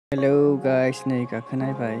Hello guys, नै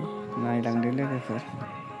गाखोनायबाय नायलांदो लोगोफोर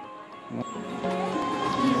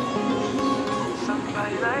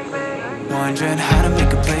Wondering how to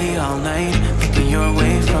make a play all night, thinking you're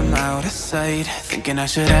away from out of sight, thinking I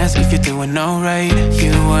should ask if you're doing alright.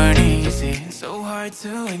 You weren't easy, so hard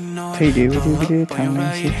to ignore. Pull up on your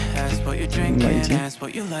right, ask what you're drinking, ask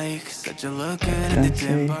what you like. Said you look good in the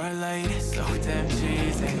dim bar light, so damn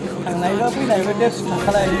cheesy.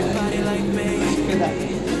 Somebody like me.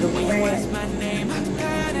 What's my name? I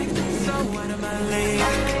panicked, so what am I late?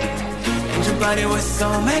 And your body was so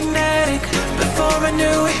magnetic. Before I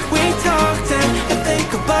knew it, we talked and I think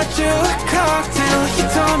about you a cocktail. You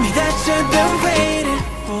told me that you've been waiting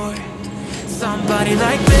for somebody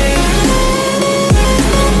like me.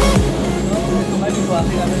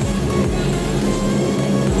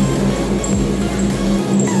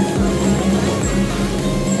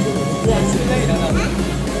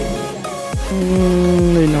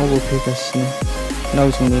 나오고 fैगासिनो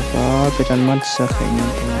나वजोंबो बिराद मानसि जाखायोना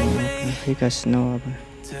फैगासिनो आबो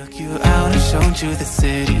Took you out and showed you the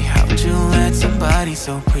city. How'd you let somebody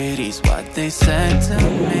so pretty's what they said to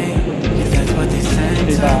me? Yeah, that's what they said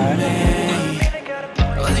to me.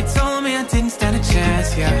 Well, they told me I didn't stand a chance,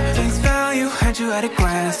 yeah. Face value, had you at a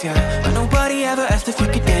glance, yeah. But nobody ever asked if you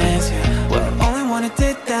could dance, yeah. Well, the only one who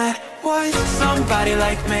did that was somebody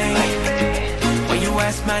like me. When you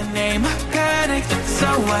asked my name, I panicked, so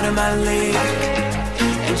what am I leaving?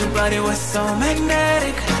 And your body was so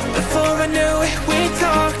magnetic. Before I knew it, we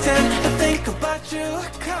talked and I think about you.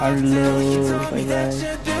 Hello, bye bye.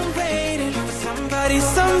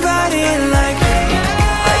 Somebody like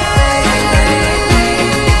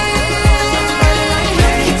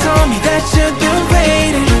you told me that you've been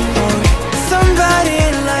waiting for somebody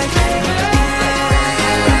like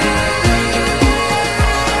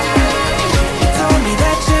you told me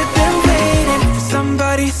that you've been waiting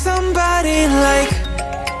for somebody like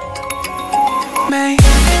me.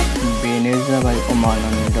 बेनो जाबाय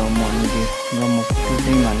उमानन्द मन्दिर ब्रह्मपुत्र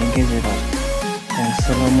दैमानि गेजेराव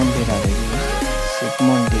गंसेल' मन्दिर आरो शिव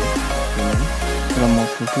मन्दिर बेनो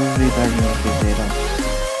ब्रह्मपुत्र रिभारनि गेजेराव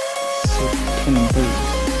शिव टेम्पोल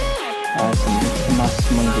जोंनि फेमास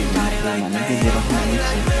मन्दिर दैमानि गेजेराव होननानै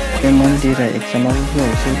मिथियो बे मन्दिरा एगजामाव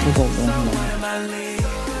एसे गोबाव दं होननानै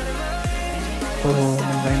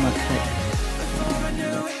मोनबाय माथो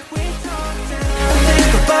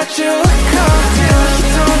But you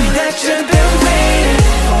told me that you've been waiting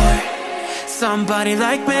for somebody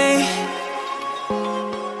like me.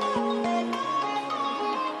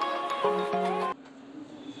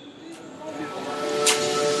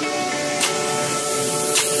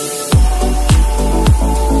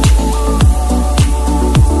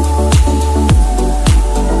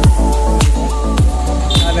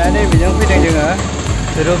 Ada bijang fैदों जोङो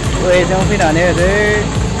Ropewayजों फैनानै ओरै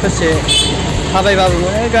ससे थाबायबाबो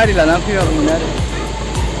मोनो गारि लानानै फैबाबो मोनो आरो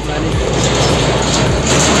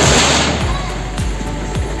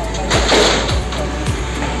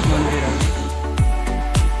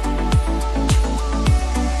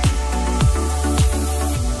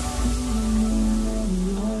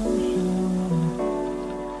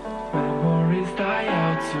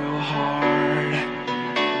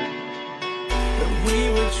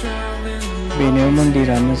बेनो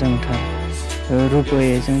मन्दिरा मोजांथार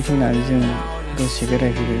Ropewayजों फैनानै जों दसे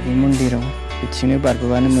बेरायफैबाय बे मन्दिराव बिथिंनो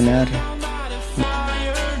बारबोबानो मोनो आरो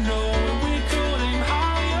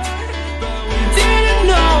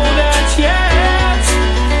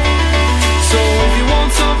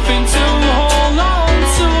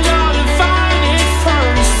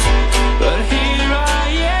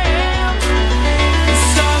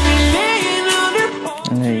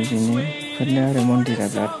बेनो आरो मन्दिरा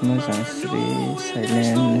बिराद मोजां स्रि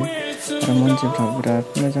साइलेन्टनो आरो मन्दिरफ्राव बिराद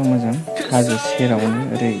मोजां हाजो सेरावनो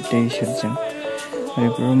ओरै दै सेरजों ओरै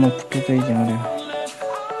ब्रह्मपुत्र दैजों आरो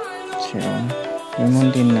सेरावनो बे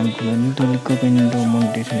मन्दिरनि नामखौनो गोविन्द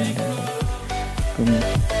मन्दिर होनो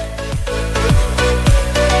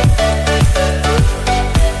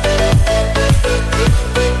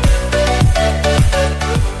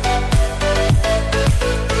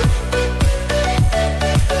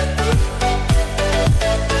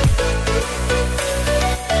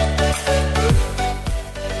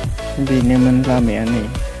बेनोमोन लामाया नै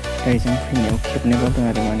गारिजों फैनायाव खेबनै गावदों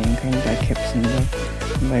आरो माने ओंखायनो दा खेबफिनबाय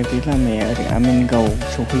ओमफ्राय बे लामाया ओरै आमिनगाव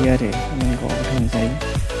सौफैयो आरो आमिनगावआव थांजायो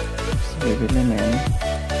बे लामायानो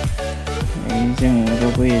जों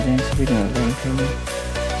Ropewayजों फैदों नालाय ओंखायनो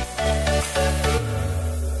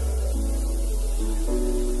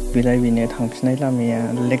बेलाय बेनो थांफिननाय लामाया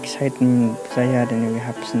लेक साइड जायो आरो नैबे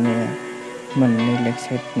हाबफिननाया मोननै लेग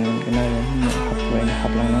साइड मोनगोन आरो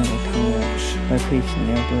हाबलांनांगौ थांनायाव ओमफ्राय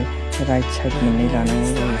फैफिननायावबो राइट साइड मोननै लानांगौ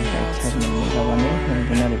जायो राइट साइड मोननै लाबानो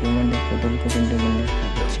मोनगोन आरो बे मन्दिरखौ दल गोबिन्द मन्दिरखौ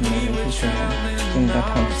बिथिंनिफ्राय फैफिननानै जों दा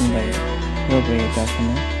थांफिनबाय रपवे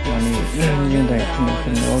गाखोनो माने जों दहाय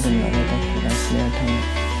न'आव दं नालाय दा थांगासिनो थांनो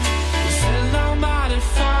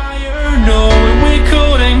knowing we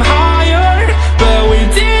could aim higher, but we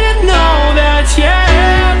didn't know that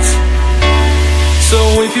yet. So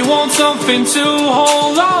if you want something to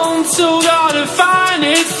hold on to, gotta find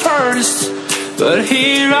it first. But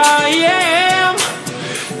here I am,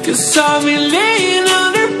 'cause I've been laying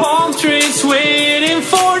under palm trees, waiting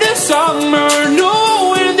for the summer,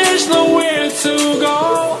 knowing there's nowhere to go.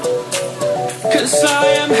 'Cause I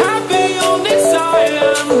am happy on this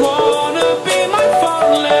island, wanna be my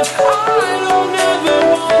farmland. I don't ever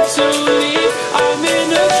want to leave, I'm in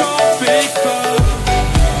a tropic club.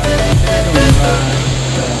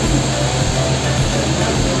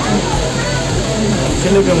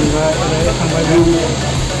 लोगो मोनबा थांबाय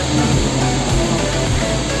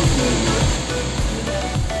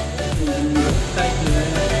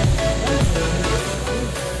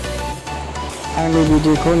आंनि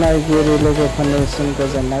भिडिअखौ नायगिरि लोगोफोरनिसिम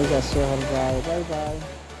गोजोननाय जासिहरबाय bye bye